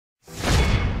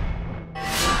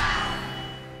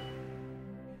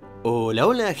Hola,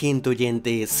 hola gente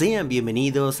oyente, sean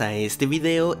bienvenidos a este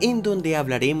video en donde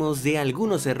hablaremos de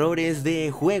algunos errores de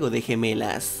Juego de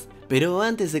Gemelas. Pero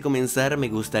antes de comenzar me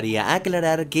gustaría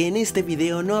aclarar que en este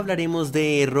video no hablaremos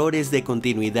de errores de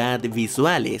continuidad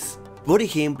visuales. Por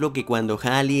ejemplo, que cuando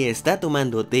Jade está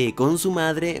tomando té con su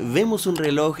madre, vemos un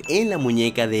reloj en la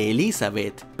muñeca de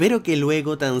Elizabeth, pero que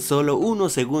luego tan solo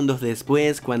unos segundos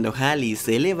después, cuando Jade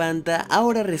se levanta,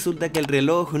 ahora resulta que el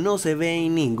reloj no se ve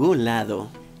en ningún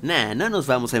lado. Nah, no nos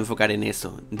vamos a enfocar en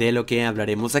eso. De lo que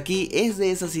hablaremos aquí es de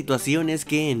esas situaciones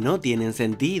que no tienen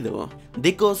sentido,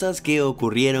 de cosas que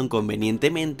ocurrieron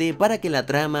convenientemente para que la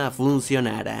trama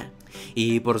funcionara.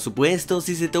 Y por supuesto,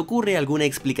 si se te ocurre alguna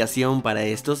explicación para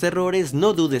estos errores,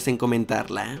 no dudes en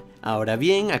comentarla. Ahora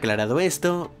bien, aclarado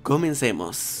esto,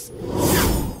 comencemos.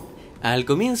 Al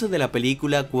comienzo de la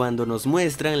película, cuando nos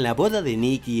muestran la boda de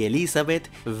Nick y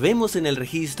Elizabeth, vemos en el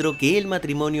registro que el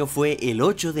matrimonio fue el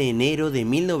 8 de enero de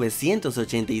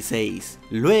 1986.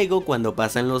 Luego, cuando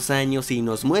pasan los años y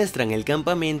nos muestran el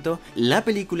campamento, la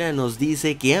película nos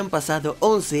dice que han pasado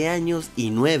 11 años y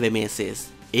 9 meses.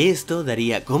 Esto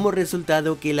daría como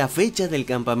resultado que la fecha del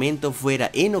campamento fuera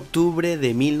en octubre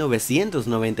de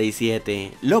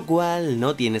 1997, lo cual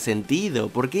no tiene sentido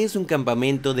porque es un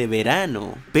campamento de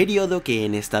verano, periodo que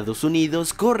en Estados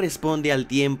Unidos corresponde al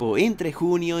tiempo entre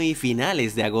junio y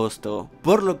finales de agosto,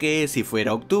 por lo que si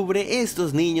fuera octubre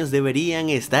estos niños deberían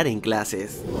estar en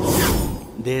clases.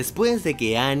 Después de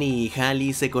que Annie y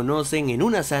Jade se conocen en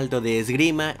un asalto de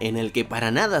esgrima en el que para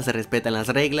nada se respetan las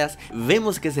reglas,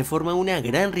 vemos que se forma una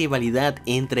gran rivalidad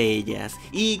entre ellas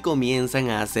y comienzan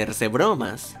a hacerse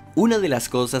bromas. Una de las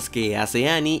cosas que hace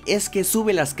Annie es que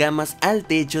sube las camas al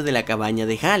techo de la cabaña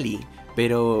de Jade.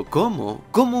 Pero ¿cómo?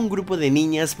 ¿Cómo un grupo de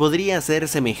niñas podría hacer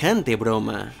semejante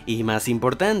broma? Y más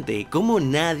importante, ¿cómo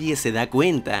nadie se da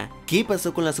cuenta? ¿Qué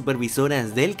pasó con las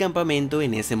supervisoras del campamento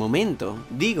en ese momento?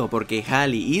 Digo porque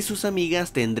Jade y sus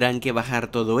amigas tendrán que bajar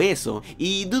todo eso,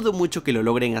 y dudo mucho que lo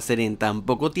logren hacer en tan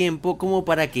poco tiempo como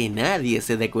para que nadie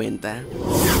se dé cuenta.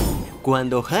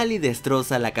 Cuando Jade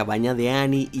destroza la cabaña de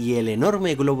Annie y el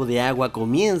enorme globo de agua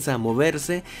comienza a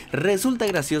moverse, resulta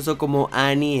gracioso como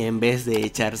Annie, en vez de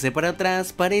echarse para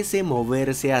atrás, parece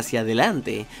moverse hacia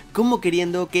adelante, como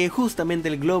queriendo que justamente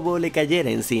el globo le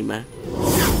cayera encima.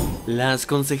 Las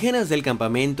consejeras del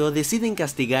campamento deciden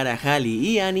castigar a Jade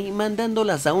y Annie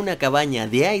mandándolas a una cabaña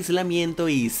de aislamiento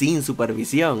y sin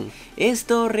supervisión.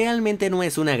 Esto realmente no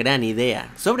es una gran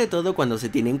idea, sobre todo cuando se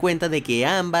tiene en cuenta de que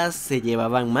ambas se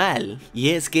llevaban mal. Y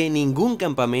es que ningún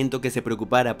campamento que se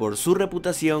preocupara por su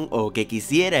reputación o que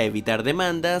quisiera evitar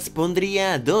demandas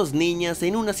pondría a dos niñas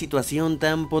en una situación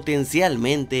tan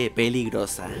potencialmente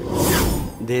peligrosa.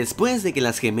 Después de que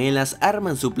las gemelas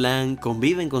arman su plan,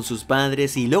 conviven con sus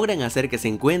padres y logran hacer que se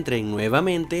encuentren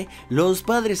nuevamente, los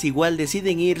padres igual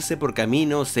deciden irse por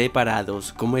caminos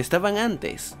separados, como estaban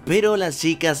antes. Pero las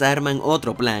chicas arman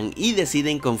otro plan y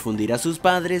deciden confundir a sus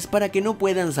padres para que no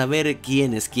puedan saber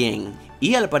quién es quién.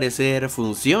 Y al parecer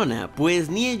funciona, pues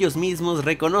ni ellos mismos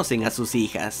reconocen a sus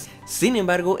hijas. Sin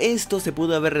embargo, esto se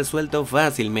pudo haber resuelto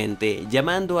fácilmente,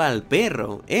 llamando al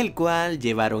perro, el cual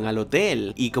llevaron al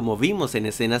hotel, y como vimos en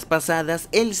escenas pasadas,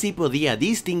 él sí podía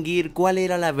distinguir cuál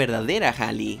era la verdadera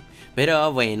Jade.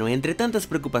 Pero bueno, entre tantas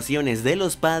preocupaciones de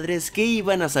los padres, ¿qué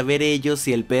iban a saber ellos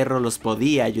si el perro los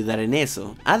podía ayudar en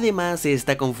eso? Además,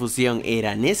 esta confusión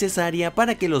era necesaria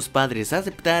para que los padres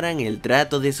aceptaran el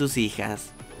trato de sus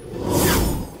hijas.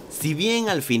 Si bien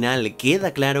al final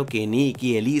queda claro que Nick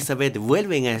y Elizabeth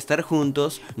vuelven a estar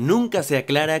juntos, nunca se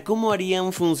aclara cómo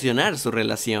harían funcionar su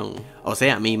relación. O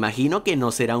sea, me imagino que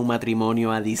no será un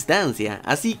matrimonio a distancia,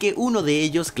 así que uno de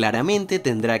ellos claramente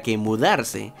tendrá que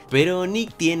mudarse. Pero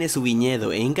Nick tiene su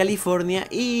viñedo en California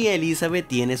y Elizabeth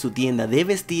tiene su tienda de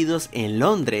vestidos en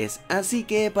Londres, así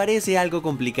que parece algo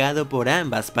complicado por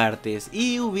ambas partes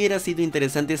y hubiera sido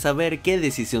interesante saber qué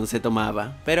decisión se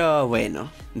tomaba. Pero bueno,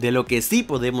 de lo que sí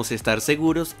podemos estar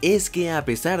seguros es que a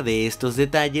pesar de estos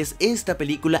detalles, esta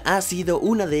película ha sido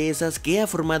una de esas que ha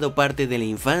formado parte de la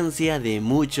infancia de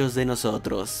muchos de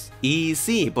nosotros. Y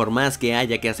sí, por más que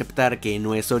haya que aceptar que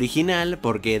no es original,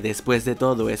 porque después de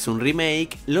todo es un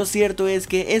remake, lo cierto es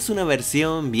que es una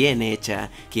versión bien hecha,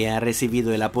 que ha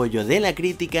recibido el apoyo de la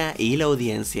crítica y la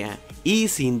audiencia. Y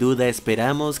sin duda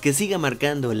esperamos que siga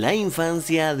marcando la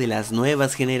infancia de las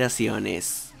nuevas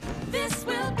generaciones.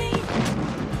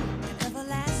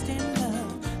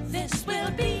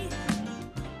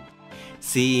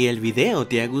 Si el video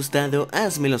te ha gustado,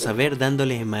 házmelo saber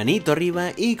dándole manito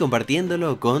arriba y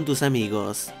compartiéndolo con tus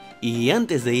amigos. Y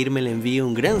antes de irme le envío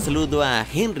un gran saludo a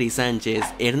Henry Sánchez,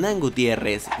 Hernán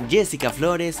Gutiérrez, Jessica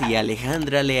Flores y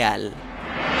Alejandra Leal.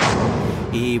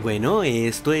 Y bueno,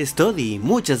 esto es todo y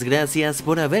muchas gracias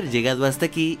por haber llegado hasta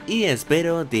aquí y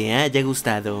espero te haya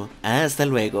gustado. Hasta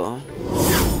luego.